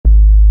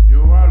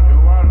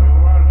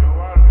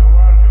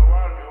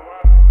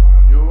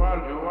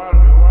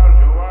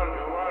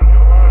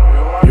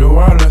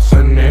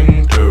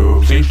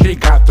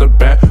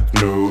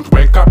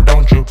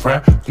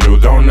press new.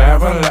 Don't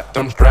ever let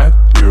them stress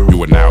you.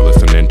 You are now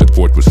listening to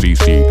Sports with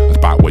CC, a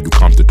spot where you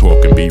come to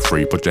talk and be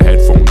free. Put your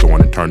headphones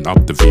on and turn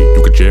up the V.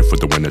 You can cheer for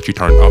the winner, she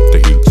turned up the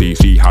heat.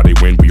 See how they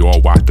win, we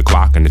all watch the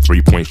clock. And the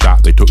 3-point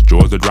shot, they took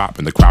Georgia drop.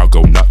 And the crowd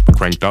go nuts, but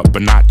cranked up,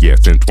 but not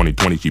yet. Since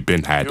 2020, she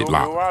been had it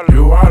locked.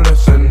 You are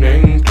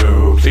listening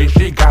to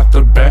CC got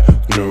the best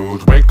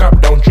news. Wake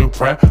up, don't you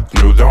press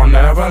new. Don't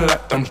ever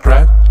let them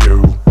stress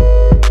you.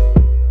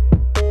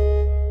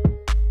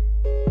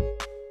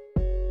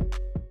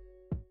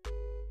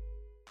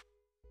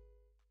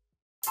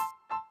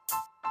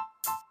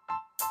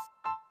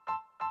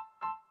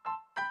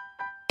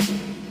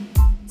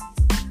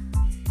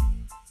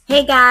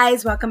 Hey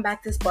guys, welcome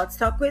back to Sports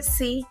Talk with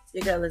C.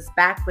 Your girl is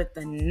back with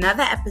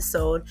another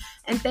episode,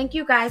 and thank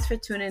you guys for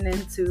tuning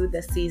into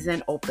the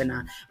season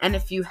opener. And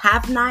if you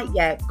have not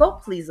yet, go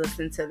please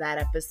listen to that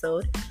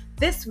episode.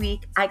 This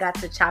week, I got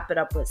to chop it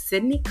up with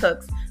Sydney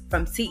Cooks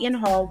from Seton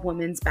Hall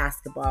Women's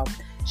Basketball.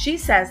 She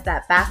says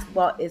that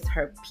basketball is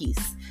her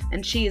peace,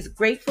 and she is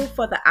grateful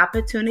for the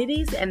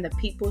opportunities and the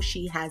people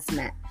she has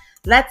met.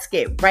 Let's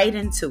get right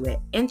into it.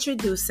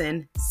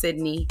 Introducing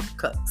Sydney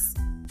Cooks.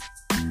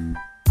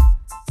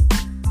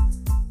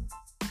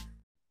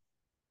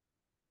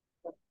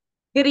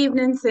 Good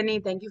evening, Sydney.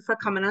 Thank you for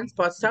coming on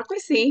Sports Talk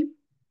with C.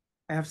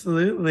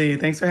 Absolutely.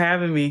 Thanks for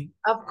having me.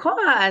 Of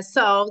course.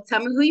 So tell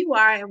me who you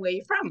are and where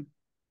you're from.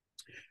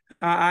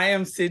 I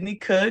am Sydney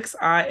Cooks.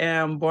 I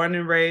am born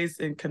and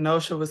raised in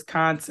Kenosha,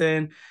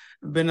 Wisconsin.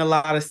 Been a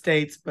lot of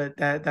states, but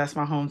that's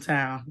my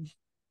hometown.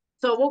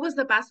 So what was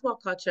the basketball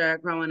culture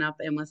growing up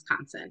in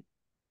Wisconsin?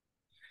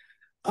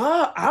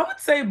 I would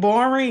say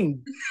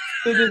boring.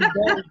 It is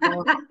very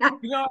boring.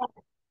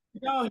 You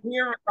don't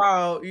hear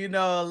about,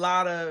 a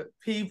lot of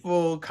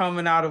people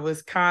coming out of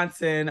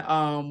Wisconsin,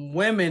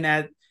 women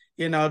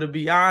to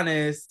be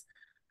honest,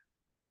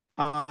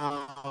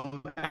 African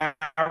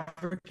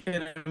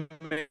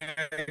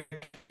American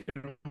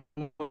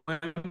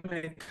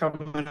women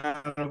coming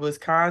out of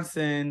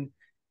Wisconsin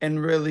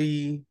and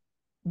really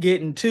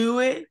getting to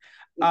it.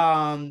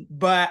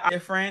 But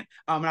different.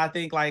 And I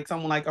think like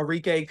someone like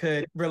Enrique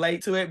could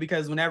relate to it,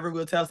 because whenever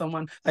we'll tell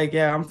someone like,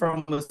 yeah, I'm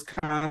from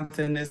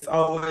Wisconsin, it's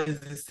always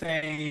the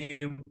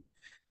same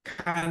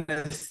kind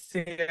of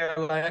stare,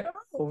 like,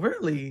 oh,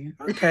 really?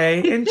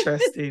 Okay,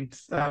 interesting.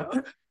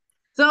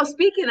 So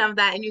speaking of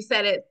that, and you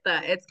said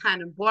it's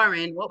kind of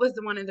boring. What was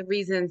one of the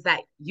reasons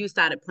that you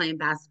started playing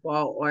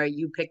basketball or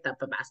you picked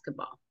up a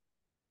basketball?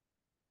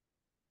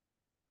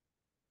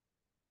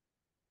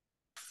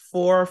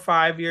 4 or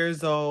 5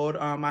 years old.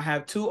 I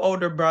have 2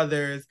 older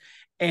brothers,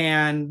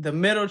 and the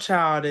middle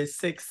child is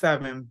 6,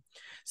 7.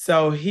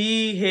 So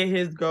he hit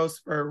his growth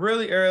spurt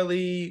really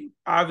early,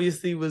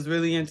 obviously was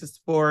really into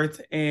sports.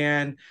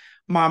 And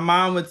my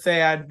mom would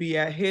say I'd be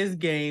at his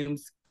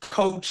games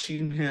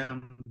coaching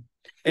him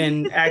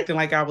and acting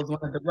like I was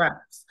one of the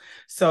reps.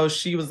 So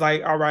she was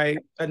like, all right,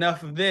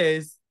 enough of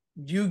this.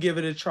 You give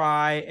it a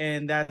try.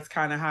 And that's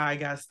kind of how I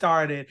got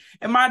started.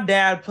 And my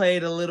dad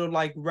played a little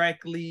like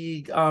rec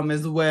league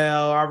as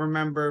well. I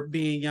remember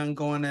being young,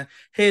 going to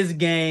his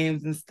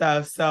games and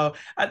stuff. So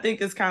I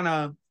think it's kind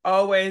of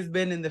always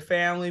been in the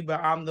family, but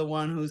I'm the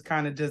one who's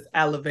kind of just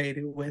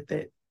elevated with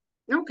it.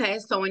 Okay,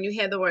 so when you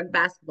hear the word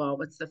basketball,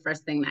 what's the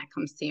first thing that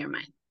comes to your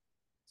mind?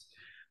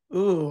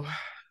 Ooh,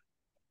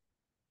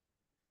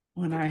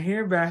 when I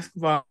hear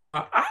basketball,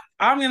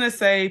 I'm going to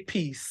say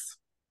peace.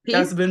 Peace?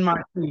 That's been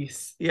my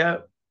peace.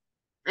 Yep.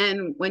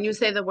 And when you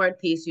say the word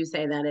peace, you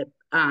say that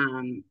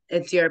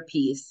it's your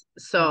peace.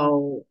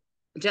 So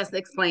just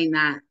explain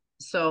that.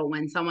 So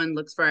when someone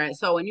looks for it,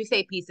 so when you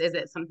say peace, is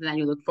it something that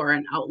you look for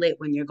an outlet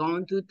when you're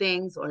going through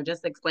things, or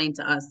just explain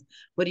to us,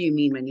 what do you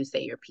mean when you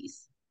say your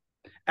peace?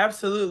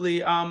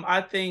 Absolutely.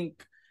 I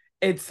think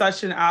it's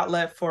such an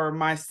outlet for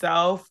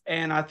myself,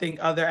 and I think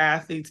other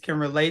athletes can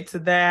relate to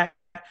that.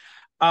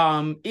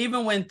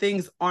 Even when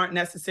things aren't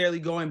necessarily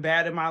going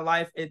bad in my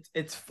life,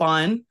 it's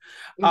fun.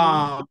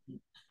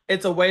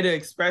 It's a way to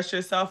express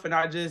yourself. And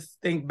I just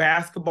think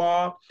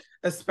basketball,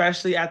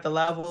 especially at the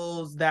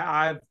levels that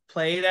I've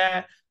played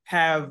at,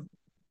 have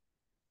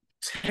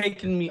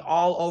taken me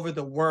all over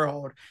the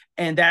world.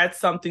 And that's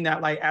something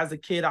that, like, as a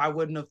kid, I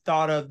wouldn't have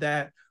thought of,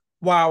 that,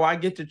 wow, I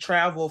get to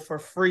travel for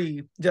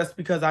free just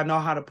because I know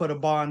how to put a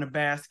ball in the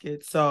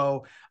basket.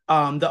 So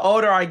the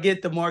older I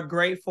get, the more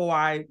grateful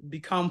I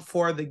become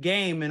for the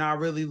game. And I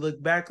really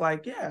look back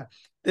like, yeah,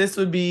 this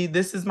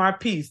is my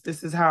peace.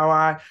 This is how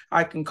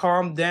I can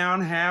calm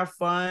down, have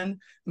fun,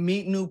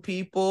 meet new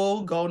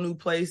people, go new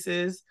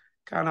places,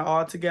 kind of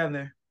all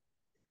together.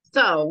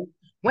 So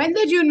when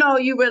did you know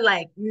you were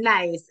like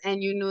nice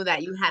and you knew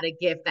that you had a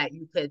gift that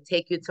you could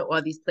take you to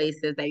all these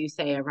places that you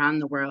say around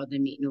the world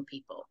and meet new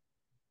people?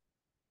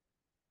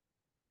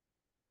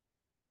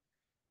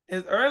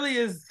 As early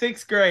as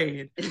 6th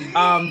grade.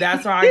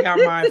 That's how I got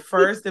my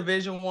first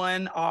Division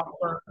I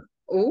offer.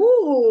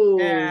 Ooh.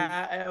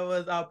 Yeah, it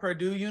was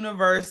Purdue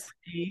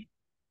University.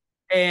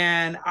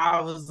 And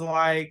I was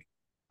like,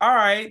 all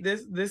right,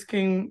 this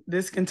can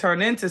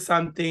turn into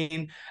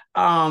something.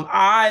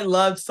 I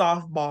loved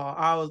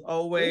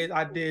softball.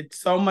 I did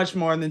so much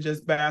more than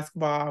just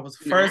basketball. I was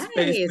first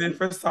Nice. baseman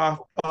for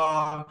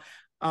softball.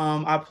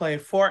 I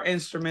played 4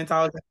 instruments.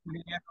 I was at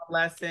piano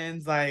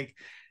lessons. Like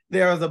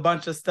there was a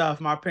bunch of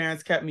stuff. My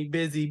parents kept me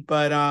busy,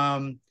 but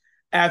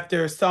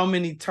after so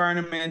many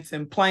tournaments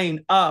and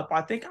playing up,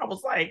 I think I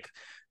was like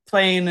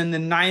playing in the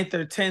ninth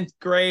or 10th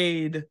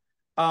grade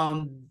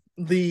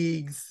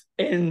leagues,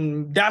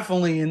 and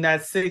definitely in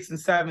that 6th and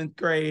 7th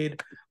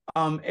grade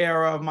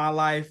era of my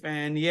life.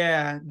 And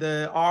yeah,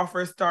 the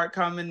offers start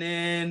coming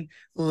in,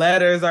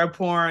 letters are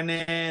pouring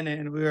in,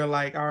 and we were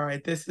like, all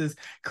right, this is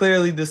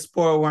clearly the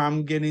sport where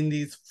I'm getting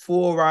these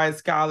full ride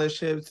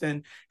scholarships.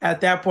 And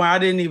at that point I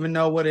didn't even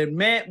know what it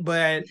meant,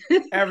 but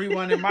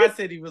everyone in my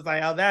city was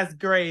like, oh, that's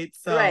great.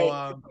 So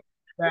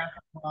Right.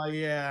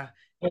 yeah,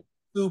 it's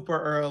super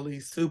early,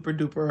 super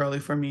duper early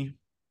for me.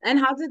 And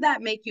how did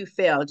that make you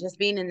feel? Just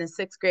being in the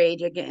sixth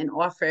grade, you're getting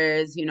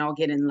offers,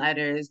 getting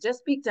letters. Just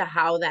speak to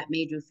how that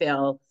made you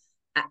feel,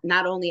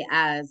 not only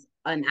as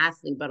an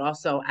athlete, but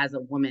also as a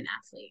woman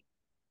athlete.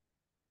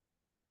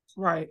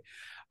 Right.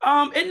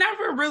 It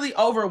never really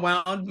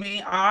overwhelmed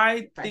me.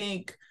 I Okay.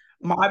 think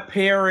my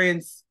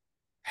parents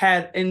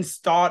had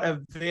installed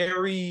a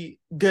very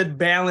good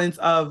balance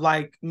of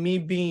like me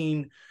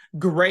being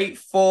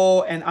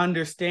grateful and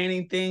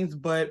understanding things,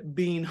 but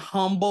being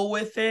humble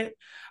with it.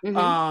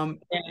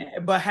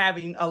 Mm-hmm. But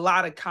having a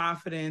lot of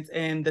confidence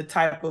in the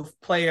type of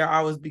player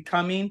I was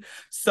becoming.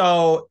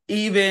 So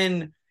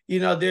even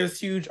there's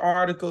huge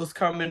articles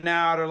coming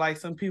out, or like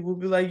some people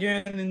be like, you're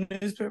in the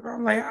newspaper.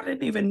 I'm like, I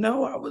didn't even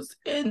know I was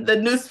in the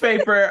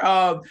newspaper.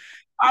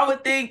 I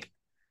would think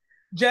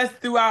just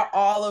throughout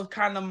all of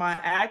kind of my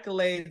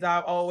accolades,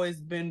 I've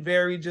always been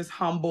very just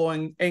humble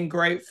and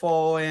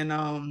grateful,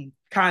 and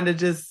kind of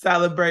just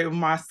celebrate with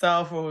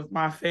myself or with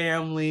my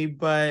family,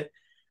 but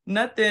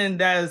nothing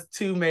that is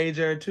too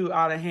major, too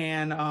out of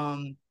hand,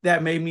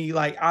 that made me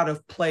like out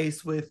of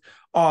place with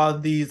all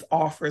these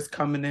offers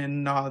coming in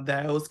and all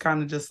that. It was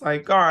kind of just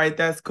like, all right,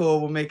 that's cool.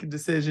 We'll make a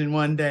decision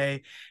one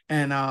day,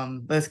 and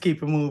let's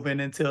keep it moving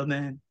until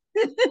then.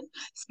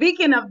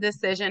 Speaking of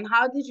decision,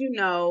 how did you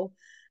know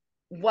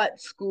what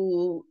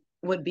school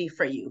would be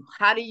for you?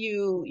 How do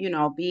you,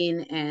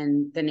 being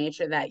in the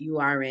nature that you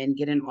are in,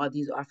 getting all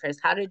these offers,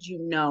 how did you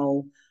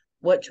know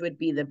which would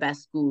be the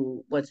best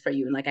school was for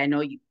you? And like, I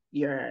know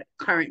you're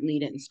currently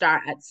didn't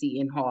start at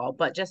Seton Hall,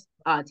 but just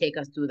take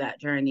us through that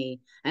journey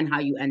and how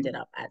you ended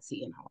up at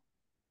Seton Hall.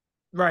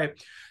 Right.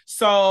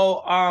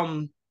 So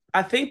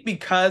I think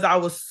because I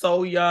was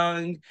so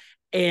young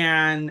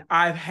and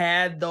I've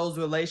had those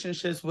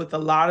relationships with a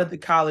lot of the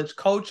college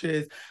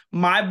coaches,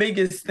 my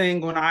biggest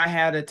thing when I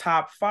had a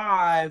top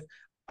five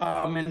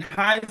in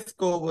high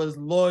school was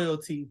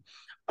loyalty.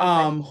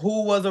 Okay.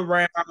 Who was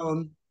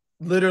around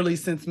literally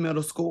since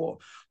middle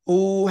school,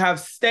 who have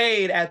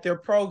stayed at their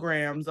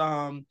programs.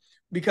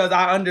 Because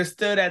I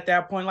understood at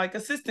that point, like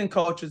assistant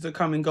coaches are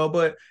come and go,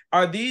 but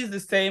are these the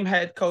same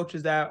head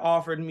coaches that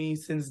offered me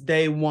since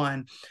day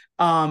one?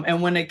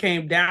 And when it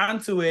came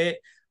down to it,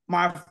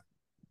 my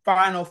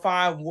final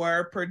five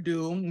were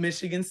Purdue,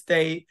 Michigan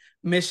State,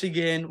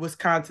 Michigan,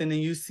 Wisconsin,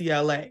 and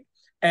UCLA.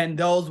 And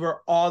those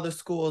were all the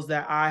schools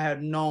that I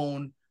had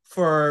known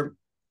for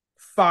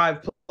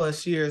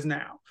 5+ years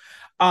now.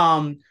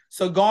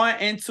 So going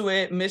into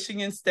it,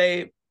 Michigan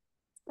State,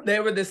 they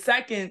were the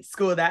second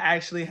school that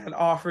actually had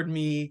offered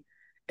me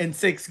in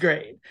 6th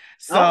grade.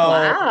 Oh, So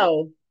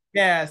wow.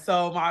 yeah,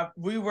 so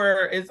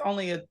it's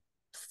only a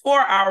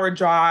 4-hour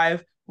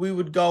drive. We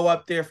would go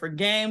up there for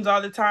games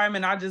all the time,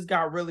 and I just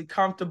got really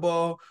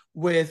comfortable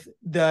with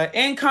the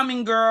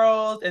incoming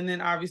girls and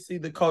then obviously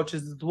the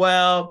coaches as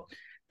well.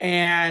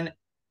 And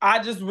I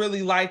just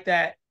really liked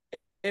that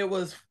it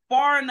was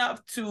far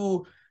enough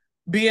to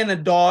be an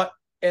adult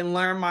and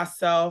learn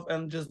myself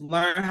and just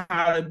learn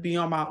how to be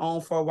on my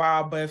own for a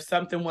while. But if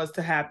something was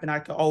to happen, I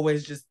could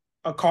always just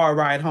a car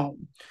ride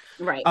home.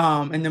 Right.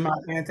 And then my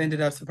parents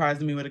ended up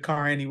surprising me with a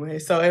car anyway,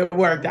 so it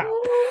worked out.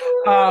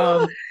 Ooh.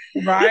 Um,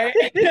 right.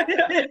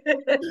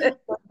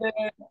 then,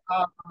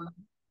 um,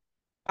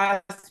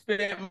 I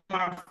spent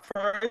my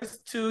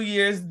first 2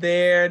 years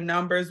there.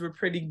 Numbers were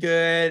pretty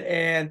good.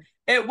 And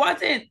it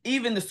wasn't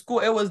even the school,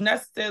 it was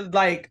necessarily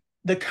like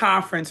the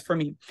conference for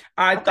me.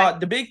 I Okay. thought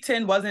the Big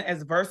Ten wasn't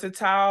as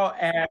versatile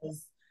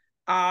as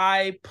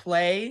I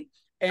play.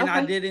 And I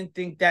Okay. didn't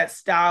think that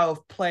style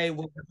of play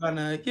was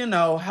gonna,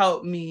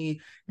 help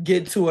me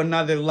get to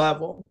another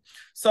level.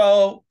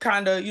 So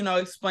kind of,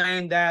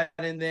 explained that,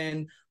 and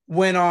then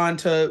went on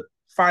to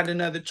find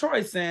another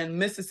choice. And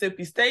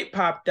Mississippi State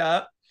popped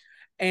up,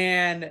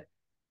 and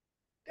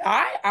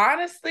I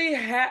honestly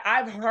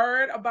I've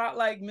heard about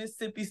like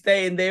Mississippi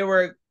State, and they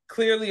were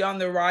clearly on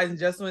the rise and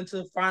just went to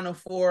the Final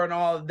Four and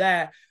all of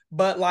that.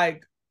 But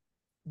like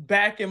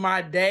back in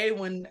my day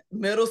when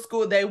middle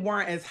school, they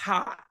weren't as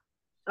high.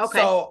 Okay.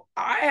 So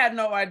I had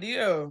no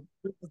idea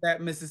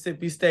that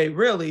Mississippi State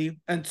really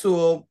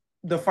until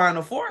the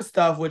Final Four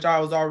stuff, which I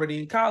was already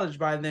in college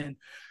by then.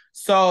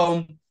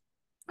 So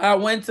I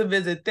went to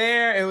visit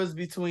there. It was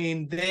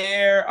between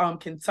there,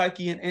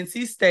 Kentucky and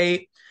NC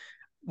State.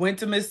 Went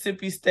to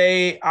Mississippi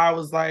State. I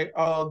was like,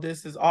 oh,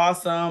 this is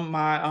awesome.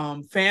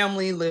 My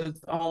family lives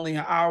only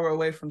an hour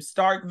away from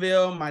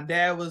Starkville. My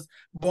dad was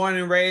born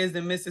and raised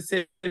in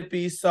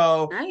Mississippi.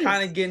 So Nice.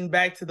 kind of getting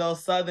back to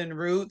those Southern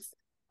roots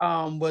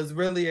was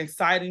really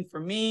exciting for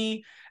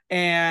me.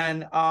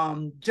 And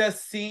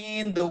just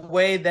seeing the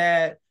way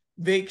that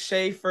Vic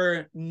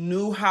Schaefer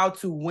knew how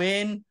to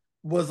win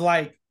was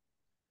like,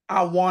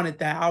 I wanted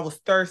that. I was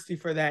thirsty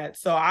for that.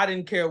 So I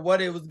didn't care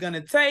what it was going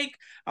to take.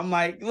 I'm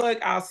like, look,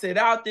 I'll sit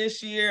out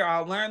this year.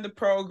 I'll learn the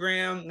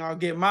program. And I'll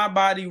get my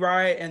body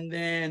right. And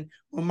then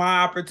when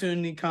my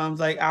opportunity comes,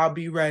 like, I'll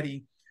be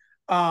ready.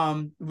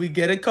 We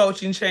get a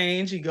coaching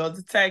change. He goes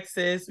to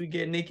Texas. We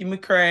get Nikki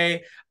McCray.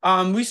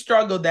 We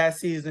struggled that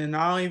season.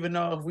 I don't even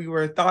know if we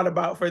were thought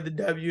about for the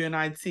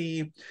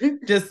WNIT.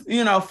 Just,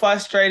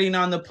 frustrating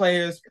on the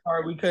players'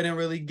 part. We couldn't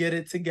really get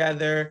it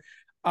together.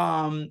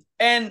 And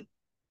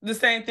the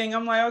same thing.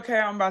 I'm like, okay,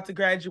 I'm about to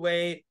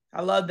graduate.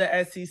 I love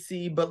the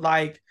SEC, but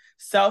like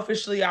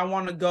selfishly, I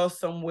want to go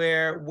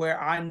somewhere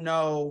where I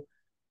know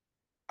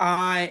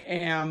I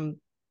am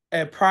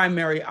a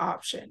primary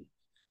option.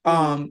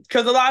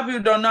 Because a lot of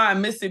people don't know at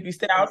Mississippi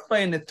State, I was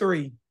playing the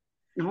 3.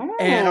 Oh.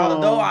 And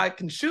although I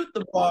can shoot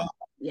the ball,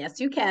 yes,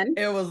 you can.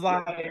 It was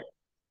like,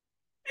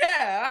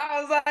 yeah,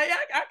 I was like,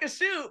 I can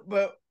shoot,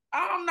 but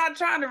I'm not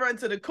trying to run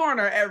to the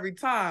corner every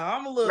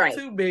time. I'm a little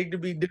too big to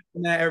be doing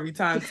that every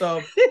time.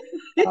 So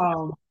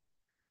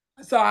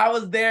so I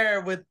was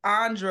there with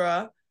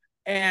Andra,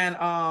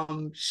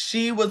 and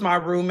she was my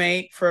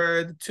roommate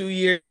for the 2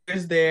 years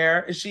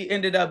there. And she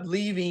ended up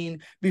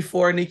leaving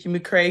before Nikki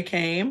McCray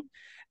came,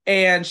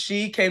 and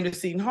she came to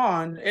Seton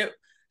Hall.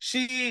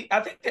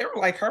 I think they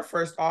were like her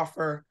first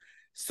offer.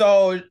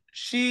 So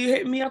she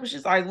hit me up and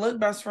she's like, look,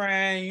 best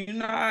friend, you're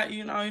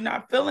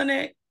not feeling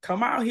it.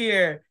 Come out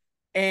here.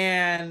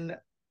 And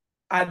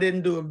I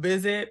didn't do a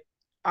visit.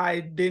 I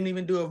didn't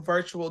even do a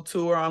virtual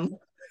tour on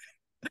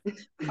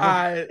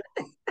I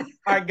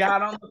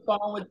got on the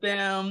phone with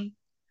them,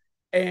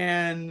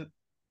 and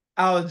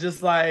I was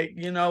just like,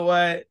 you know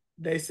what?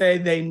 They say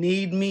they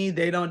need me.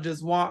 They don't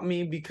just want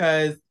me,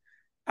 because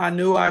I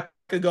knew I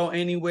could go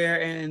anywhere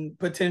and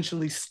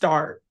potentially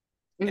start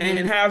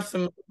and have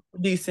some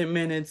decent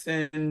minutes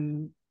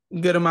and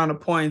good amount of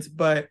points.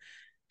 But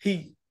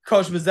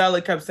Coach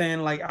Bozzella kept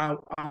saying, like,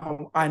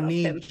 I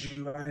need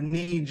you. I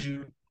need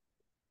you.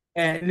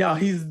 And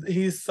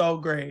he's so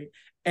great.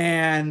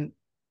 And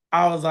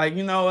I was like,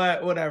 you know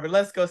what, whatever,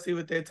 let's go see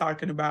what they're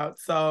talking about.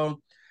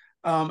 So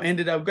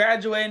ended up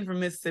graduating from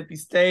Mississippi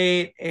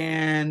State.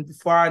 And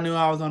before I knew,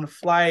 I was on a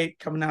flight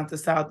coming out to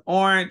South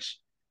Orange.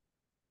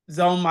 It was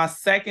on my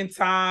second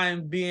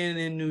time being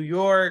in New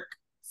York.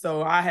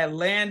 So I had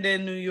landed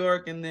in New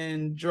York and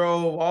then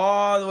drove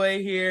all the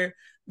way here,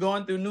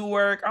 going through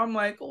Newark. I'm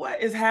like,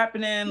 what is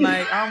happening?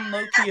 Like, I'm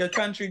low-key a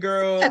country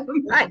girl.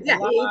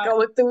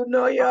 Going through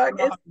New York.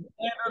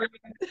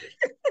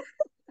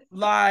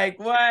 Like,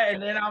 what?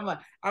 And then I'm like,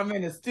 I'm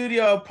in a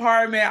studio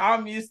apartment.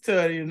 I'm used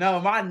to,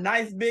 my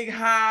nice big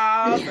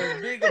house or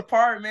big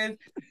apartment.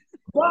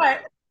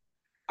 But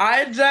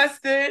I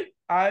adjusted,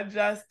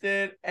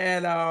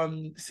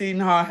 and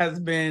Seton Hall has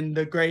been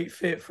the great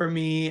fit for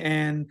me.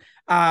 And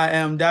I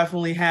am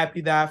definitely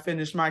happy that I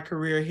finished my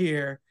career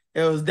here.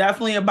 It was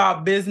definitely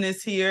about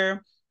business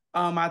here.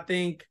 I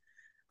think,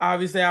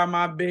 obviously, I'm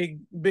my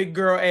big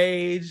girl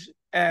age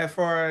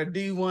for a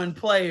D1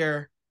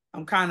 player.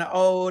 I'm kind of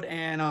old,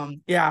 and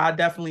I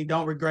definitely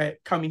don't regret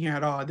coming here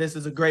at all. This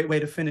is a great way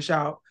to finish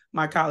out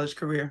my college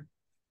career.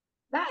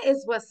 That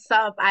is what's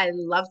up. I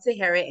love to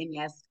hear it. And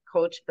yes,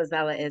 Coach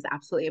Bozzella is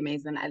absolutely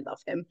amazing. I love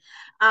him.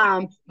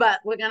 But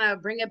we're gonna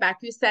bring it back.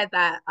 You said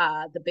that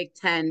the Big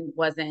Ten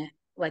wasn't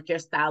like your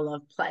style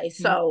of play.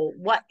 So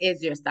what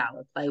is your style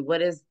of play?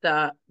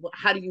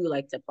 How do you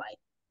like to play?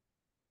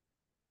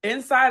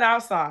 Inside,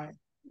 outside.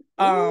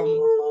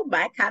 Ooh,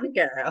 my kind of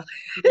girl.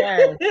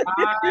 Yes,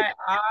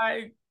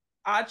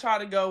 I try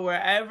to go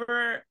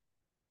wherever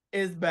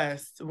is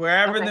best.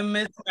 Wherever the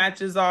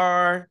mismatches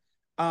are,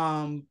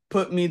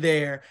 put me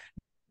there.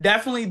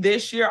 Definitely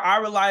this year, I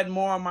relied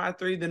more on my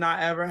 3 than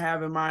I ever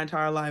have in my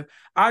entire life.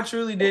 I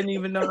truly didn't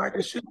even know I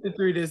could shoot the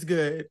 3 this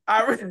good.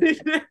 I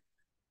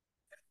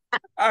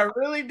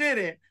really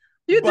didn't.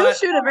 You do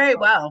shoot it very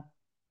well.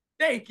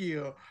 Thank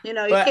you. You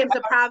came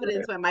to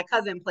Providence when my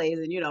cousin plays,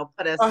 and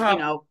put us,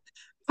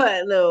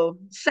 put little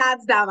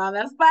shots down on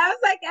us. But I was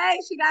like, hey,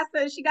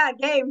 she got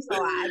game, so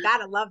I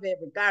gotta love it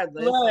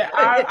regardless. Look,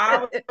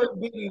 I was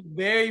getting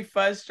very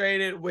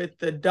frustrated with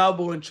the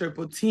double and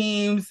triple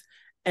teams,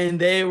 and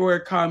they were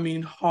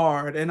coming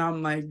hard. And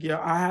I'm like, yo,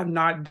 I have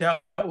not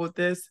dealt with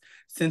this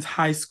since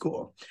high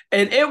school.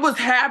 And it was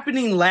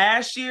happening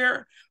last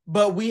year,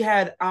 but we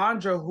had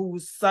Andra,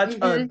 who's such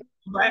a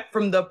threat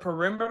from the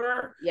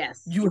perimeter.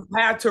 Yes. You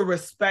had to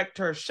respect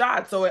her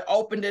shot. So it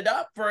opened it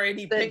up for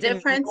any the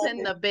difference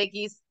in the Big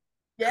East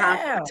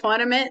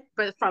tournament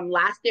from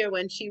last year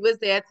when she was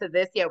there to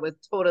this year was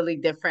totally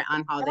different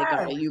on how they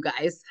go to you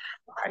guys.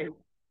 Right.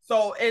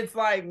 So it's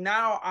like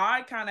now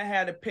I kind of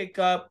had to pick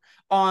up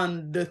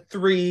on the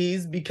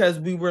threes because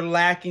we were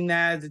lacking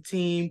that as a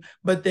team,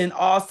 but then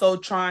also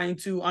trying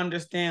to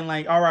understand,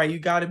 like, all right, you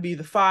got to be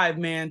the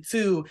 5-man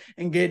too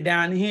and get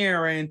down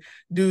here and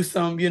do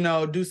some,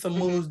 do some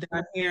moves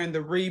down here and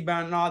the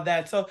rebound and all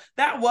that. So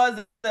that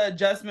was the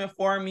adjustment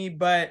for me,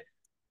 but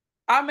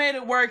I made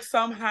it work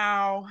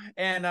somehow.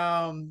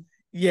 And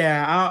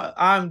yeah,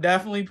 I'm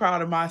definitely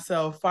proud of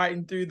myself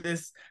fighting through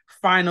this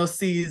final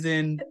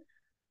season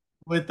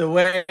with the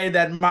way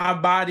that my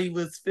body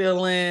was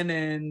feeling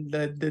and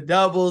the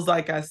doubles,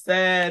 like I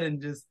said,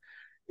 and just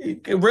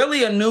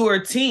really a newer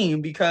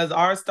team because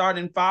our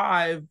starting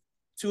five,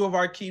 two of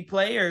our key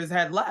players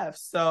had left.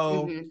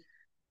 So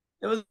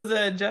it was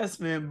an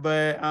adjustment,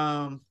 but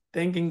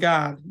thanking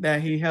God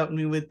that he helped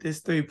me with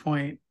this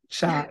 3-point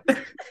shot.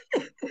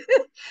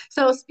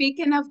 So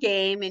speaking of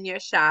game and your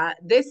shot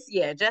this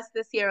year, just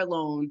this year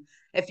alone,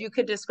 if you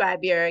could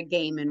describe your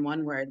game in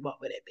one word, what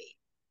would it be?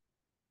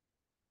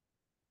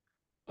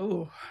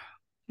 Oh,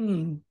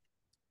 in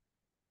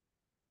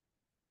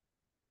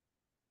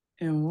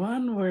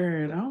one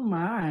word. Oh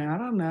my, I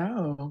don't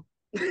know.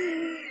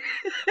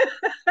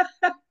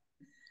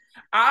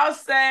 I'll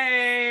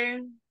say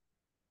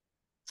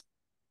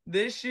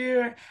this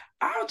year,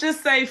 I'll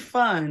just say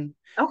fun.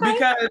 Okay.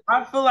 Because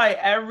I feel like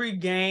every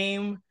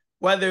game,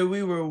 whether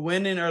we were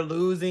winning or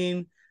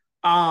losing,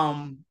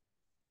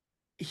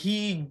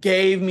 he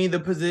gave me the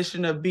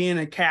position of being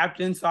a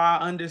captain. So I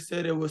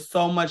understood it was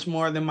so much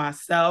more than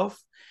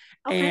myself.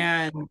 Okay.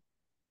 And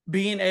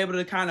being able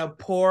to kind of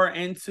pour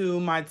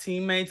into my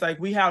teammates. Like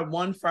we had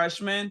one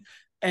freshman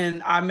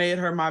and I made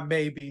her my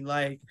baby.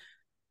 Like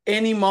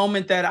any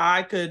moment that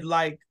I could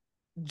like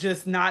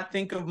just not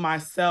think of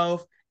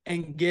myself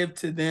and give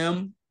to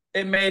them,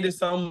 it made it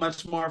so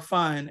much more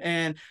fun.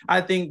 And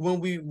I think when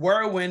we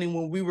were winning,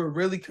 when we were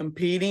really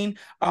competing,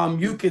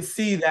 you could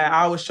see that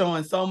I was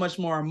showing so much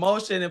more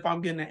emotion. If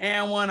I'm getting an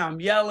and one, I'm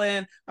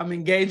yelling, I'm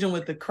engaging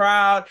with the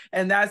crowd,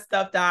 and that's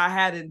stuff that I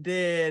hadn't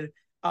did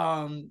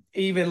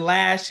even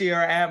last year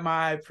at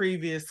my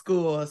previous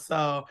school.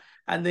 So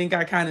I think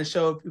I kind of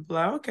showed people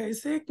like, okay,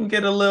 so it can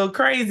get a little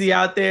crazy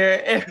out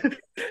there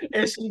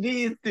if she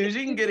needs to.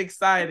 She can get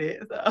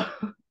excited. So.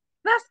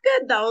 That's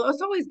good though.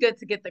 It's always good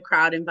to get the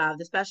crowd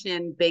involved, especially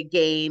in big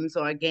games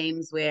or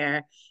games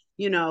where,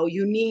 you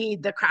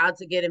need the crowd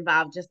to get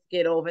involved just to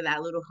get over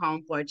that little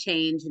hump or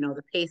change,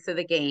 the pace of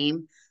the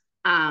game.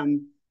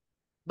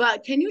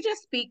 But can you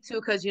just speak to,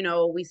 because,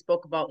 we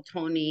spoke about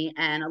Tony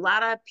and a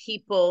lot of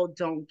people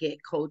don't get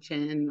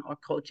coaching or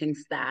coaching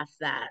staff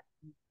that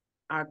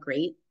are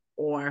great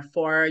or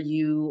for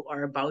you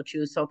or about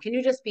you. So can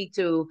you just speak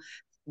to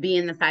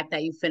being the fact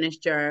that you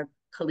finished your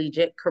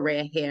collegiate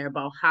career here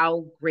about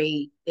how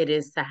great it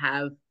is to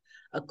have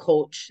a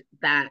coach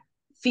that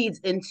feeds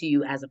into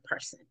you as a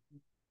person?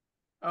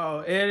 Oh,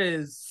 it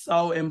is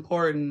so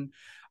important.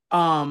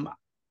 Um,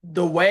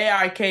 the way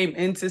I came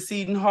into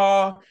Seton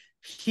Hall,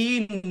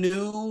 he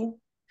knew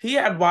he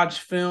had watched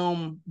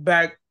film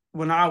back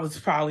when I was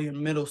probably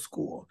in middle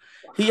school.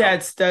 Wow. He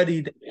had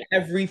studied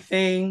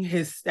everything,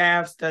 his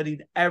staff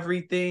studied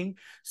everything.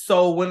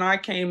 So when I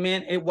came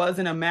in, it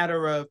wasn't a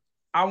matter of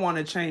I want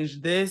to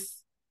change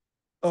this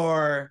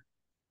or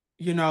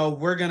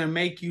we're going to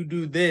make you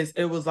do this.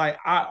 It was like,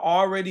 I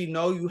already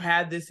know you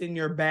had this in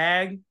your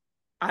bag.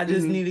 I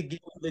just need to give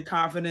you the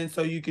confidence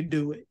so you could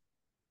do it.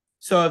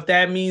 So if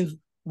that means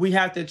we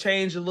have to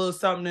change a little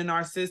something in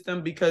our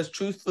system, because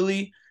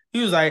truthfully,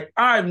 he was like,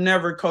 I've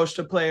never coached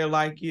a player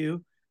like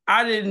you.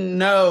 I didn't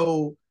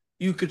know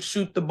you could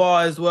shoot the ball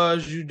as well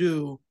as you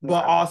do,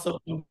 but also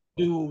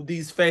do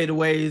these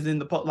fadeaways in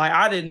the post. Like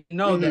I didn't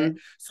know that.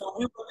 So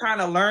we were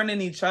kind of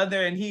learning each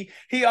other. And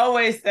he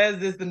always says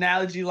this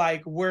analogy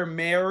like we're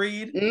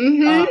married.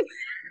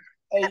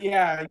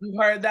 Yeah, you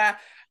heard that.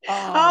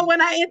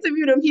 When I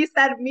interviewed him, he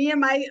said, "Me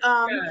and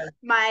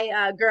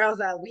my girls,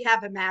 we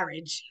have a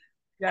marriage."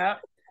 Yeah.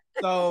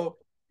 So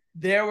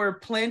there were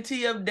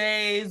plenty of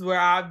days where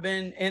I've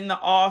been in the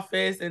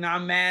office and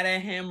I'm mad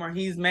at him or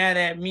he's mad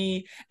at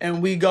me,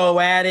 and we go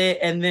at it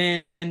and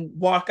then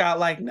walk out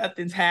like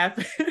nothing's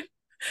happened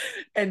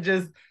and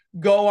just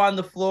go on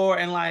the floor,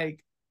 and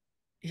like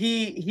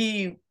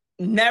he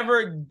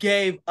never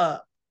gave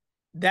up.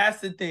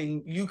 That's the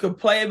thing. You could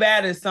play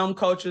bad and some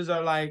coaches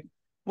are like,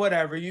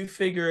 whatever, you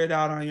figure it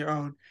out on your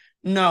own.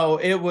 No,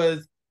 it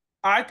was,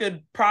 I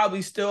could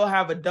probably still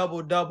have a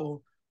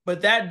double-double,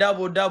 but that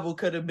double-double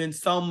could have been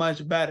so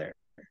much better.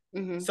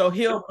 So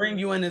he'll bring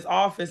you in his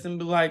office and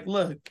be like,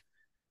 look,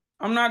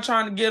 I'm not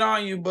trying to get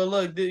on you, but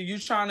look, you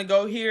trying to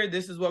go here,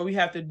 this is what we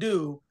have to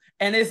do.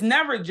 And it's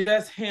never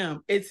just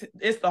him. It's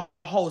the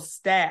whole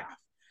staff.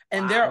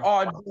 And they're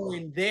all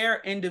doing their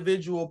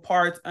individual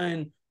parts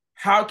and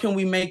how can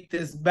we make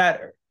this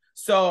better?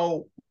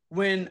 So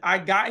when I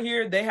got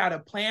here, they had a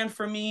plan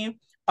for me.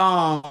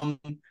 I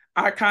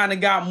kind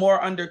of got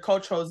more under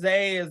Coach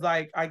Jose as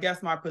like, I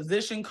guess my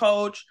position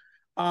coach.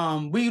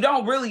 We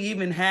don't really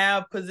even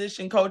have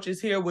position coaches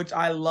here, which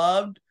I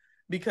loved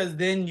because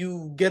then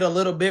you get a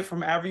little bit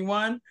from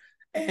everyone.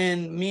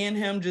 And me and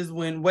him just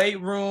went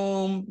weight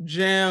room,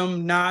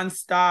 gym,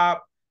 nonstop,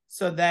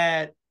 so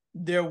that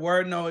there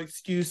were no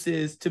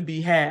excuses to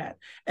be had.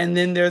 And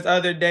then there's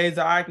other days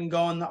that I can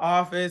go in the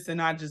office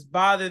and I just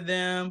bother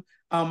them.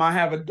 I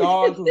have a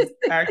dog who's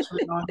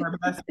actually on her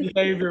best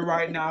behavior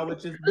right now,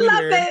 which is Love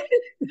weird. it.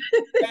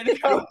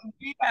 And Coach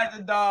B has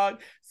a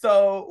dog,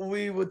 so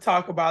we would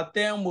talk about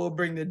them. We'll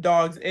bring the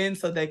dogs in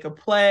so they could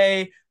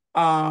play.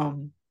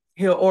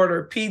 He'll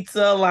order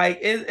pizza. Like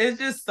it's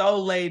just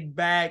so laid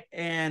back,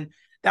 and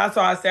that's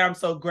why I say I'm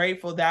so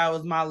grateful that it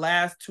was my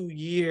last 2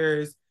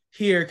 years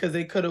here, because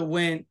it could have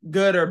went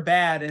good or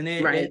bad, and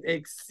it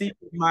exceeded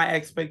my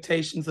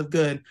expectations of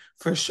good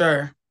for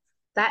sure.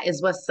 That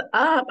is what's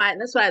up.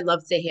 That's what I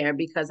love to hear,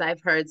 because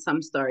I've heard some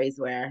stories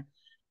where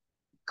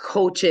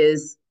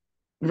coaches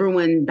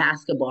ruin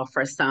basketball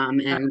for some.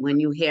 And when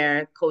you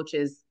hear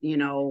coaches,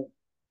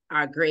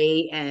 are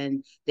great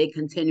and they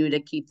continue to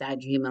keep that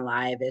dream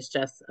alive, it's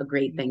just a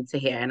great thing to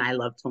hear. And I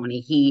love Tony.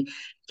 He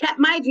kept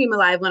my dream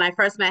alive when I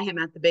first met him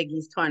at the Big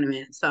East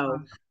tournament. So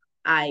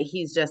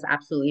he's just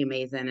absolutely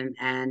amazing.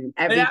 And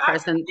every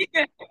person.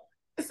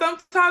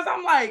 Sometimes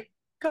I'm like,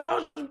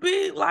 Coach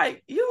B,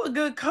 like, you a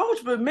good coach,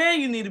 but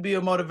man, you need to be a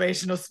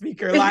motivational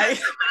speaker. Like,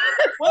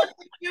 what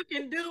you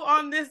can do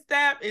on this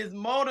staff is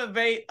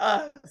motivate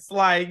us.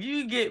 Like,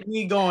 you get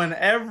me going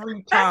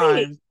every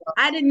time.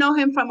 I didn't know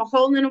him from a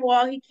hole in the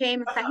wall. He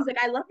came and said, he's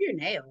like, I love your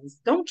nails.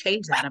 Don't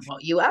change that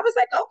about you. I was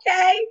like,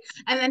 okay.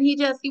 And then he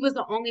was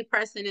the only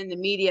person in the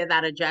media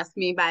that addressed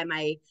me by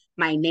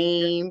my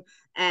name.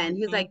 And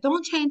he's like,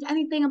 don't change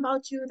anything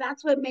about you.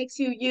 That's what makes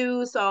you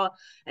you. So,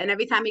 and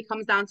every time he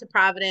comes down to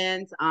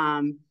Providence,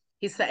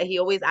 he said I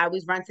always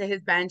run to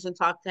his bench and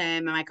talk to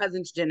him. And my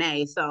cousin's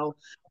Janae. So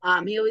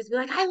he always be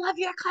like, I love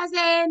your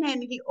cousin.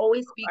 And he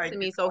always speaks to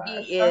me. So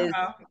he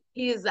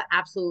is the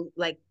absolute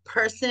like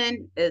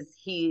person. Is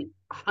he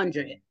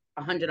 100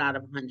 out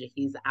of 100?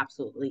 He's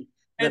absolutely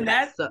the and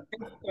best. That's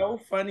so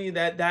funny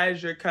that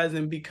is your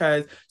cousin,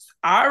 because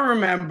I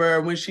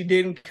remember when she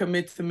didn't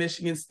commit to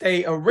Michigan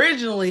State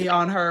originally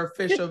on her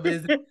official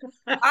visit.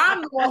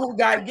 I'm the one who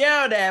got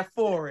yelled at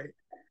for it.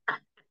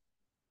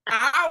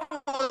 I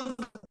was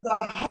the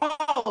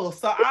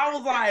host, so I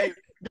was like,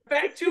 the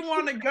fact you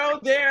want to go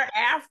there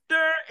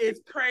after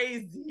is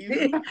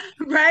crazy.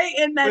 Right?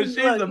 And then but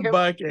she's a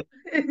bucket.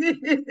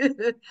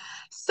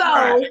 So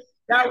right.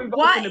 Now we both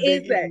what in the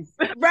Big East.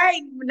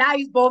 Right now,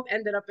 you both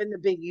ended up in the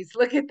Big East.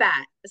 Look at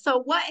that.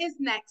 So what is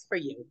next for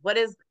you? What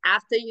is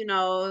after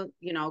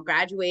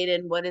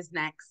graduating? What is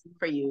next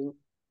for you?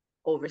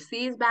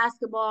 Overseas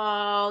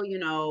basketball,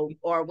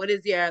 or what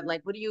is your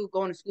what are you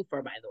going to school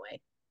for, by the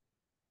way?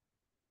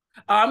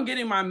 I'm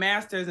getting my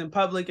master's in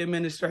public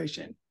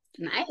administration.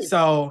 Nice.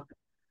 So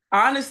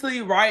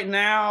honestly, right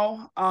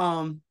now,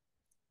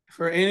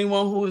 for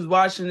anyone who is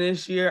watching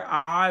this year,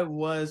 I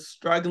was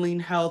struggling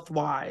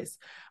health-wise.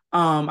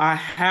 I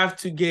have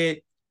to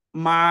get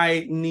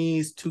my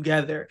knees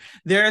together.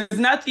 There's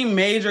nothing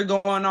major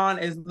going on.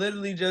 It's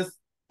literally just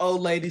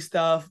old lady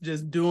stuff,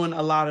 just doing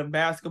a lot of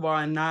basketball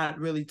and not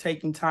really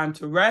taking time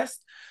to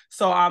rest.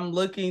 So I'm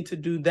looking to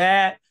do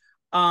that.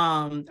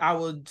 I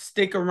would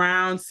stick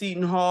around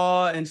Seton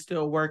Hall and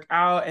still work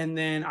out. And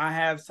then I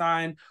have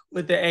signed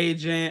with the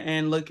agent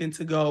and looking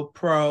to go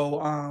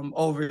pro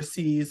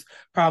overseas,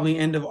 probably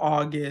end of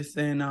August,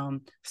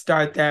 and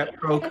start that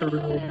pro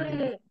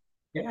career.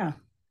 Yeah.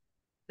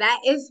 That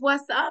is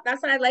what's up.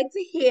 That's what I like to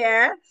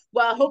hear.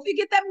 Well, I hope you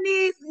get them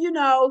knees,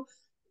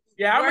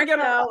 Yeah, I'm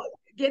gonna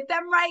get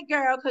them right,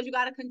 girl, because you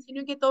got to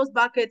continue to get those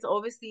buckets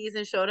overseas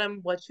and show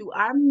them what you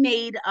are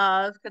made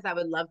of, because I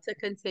would love to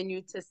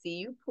continue to see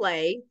you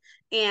play.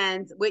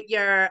 And with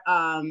your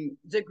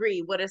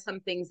degree, what are some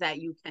things that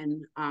you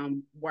can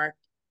work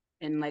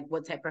in, like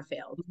what type of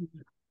field?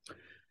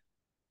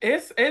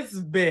 It's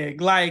big.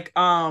 Like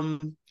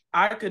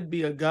I could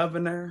be a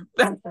governor.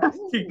 I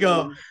could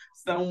go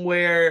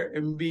somewhere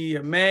and be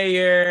a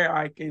mayor.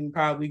 I can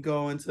probably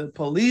go into the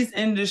police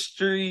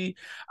industry.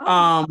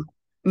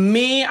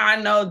 Me,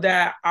 I know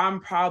that I'm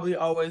probably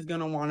always going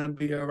to want to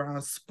be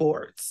around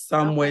sports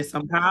some way,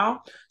 somehow.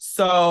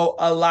 So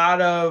a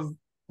lot of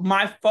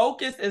my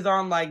focus is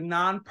on like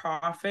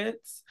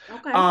nonprofits.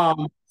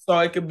 So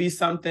it could be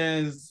something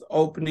as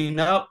opening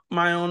up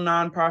my own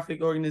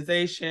nonprofit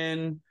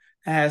organization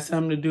that has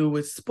something to do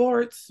with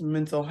sports,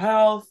 mental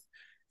health,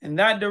 in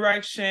that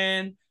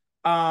direction.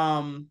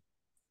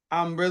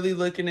 I'm really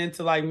looking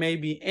into like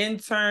maybe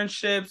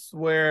internships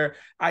where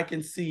I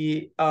can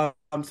see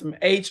some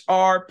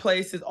HR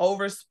places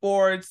over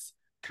sports,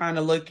 kind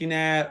of looking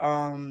at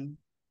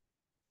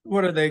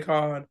what are they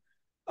called?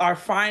 Our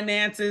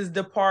finances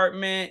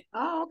department.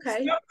 Oh,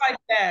 okay. Stuff like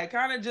that.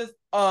 Kind of just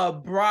a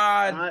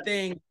broad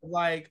thing.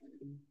 Like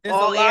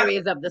all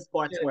areas of the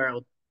sports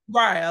world.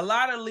 Right. A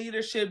lot of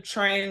leadership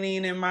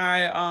training in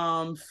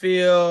my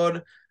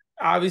field.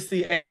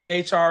 Obviously,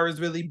 HR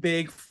is really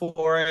big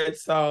for it.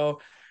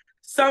 So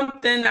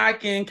something I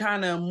can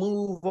kind of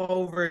move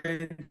over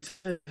into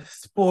the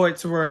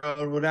sports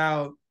world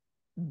without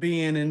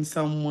being in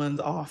someone's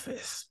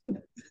office.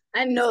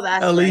 I know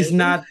that's At least right.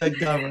 not the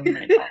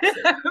government.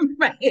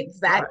 Right,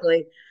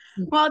 exactly.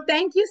 Well,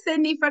 thank you,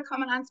 Sydney, for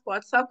coming on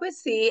Sports Talk with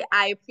C.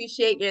 I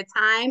appreciate your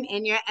time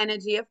and your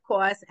energy, of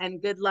course,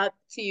 and good luck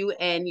to you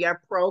in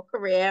your pro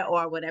career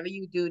or whatever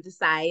you do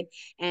decide.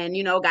 And,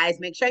 guys,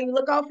 make sure you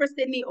look out for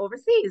Sydney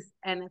overseas.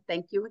 And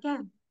thank you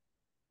again.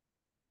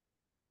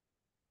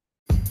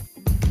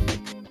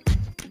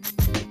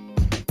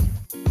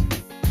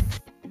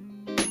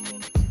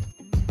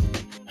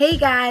 Hey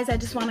guys, I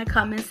just want to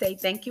come and say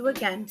thank you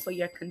again for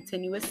your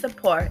continuous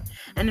support.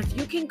 And if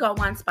you can go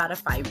on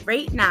Spotify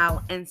right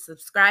now and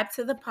subscribe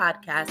to the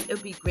podcast, it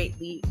would be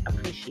greatly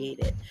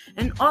appreciated.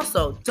 And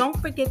also, don't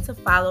forget to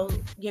follow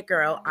your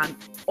girl on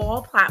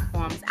all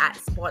platforms at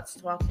Sports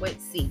Talk with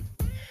C.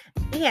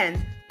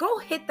 And go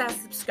hit that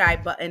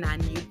subscribe button on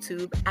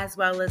YouTube as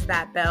well as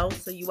that bell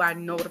so you are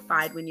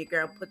notified when your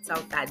girl puts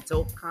out that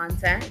dope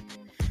content.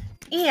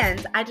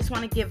 And I just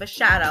want to give a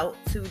shout out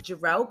to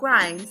Jarrell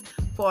Grimes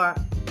for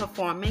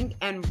performing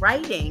and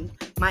writing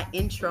my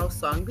intro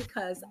song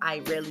because I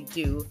really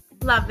do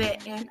love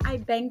it and I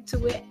bang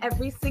to it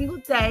every single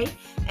day.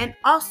 And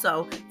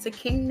also to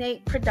King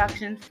Nate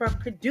Productions for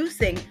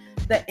producing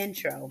the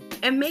intro.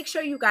 And make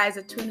sure you guys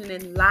are tuning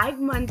in live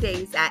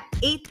Mondays at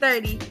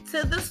 8:30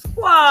 to The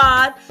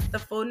Squad, the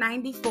full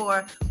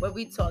 94, where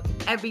we talk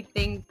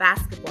everything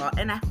basketball.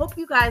 And I hope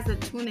you guys are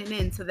tuning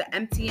in to the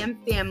MTM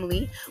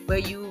family where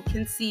you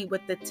can see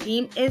what the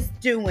team is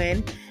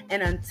doing.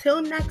 And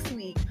until next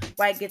week,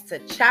 where I get to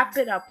chop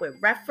it up with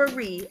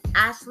referee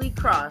Ashley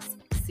Cross.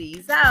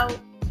 C's out.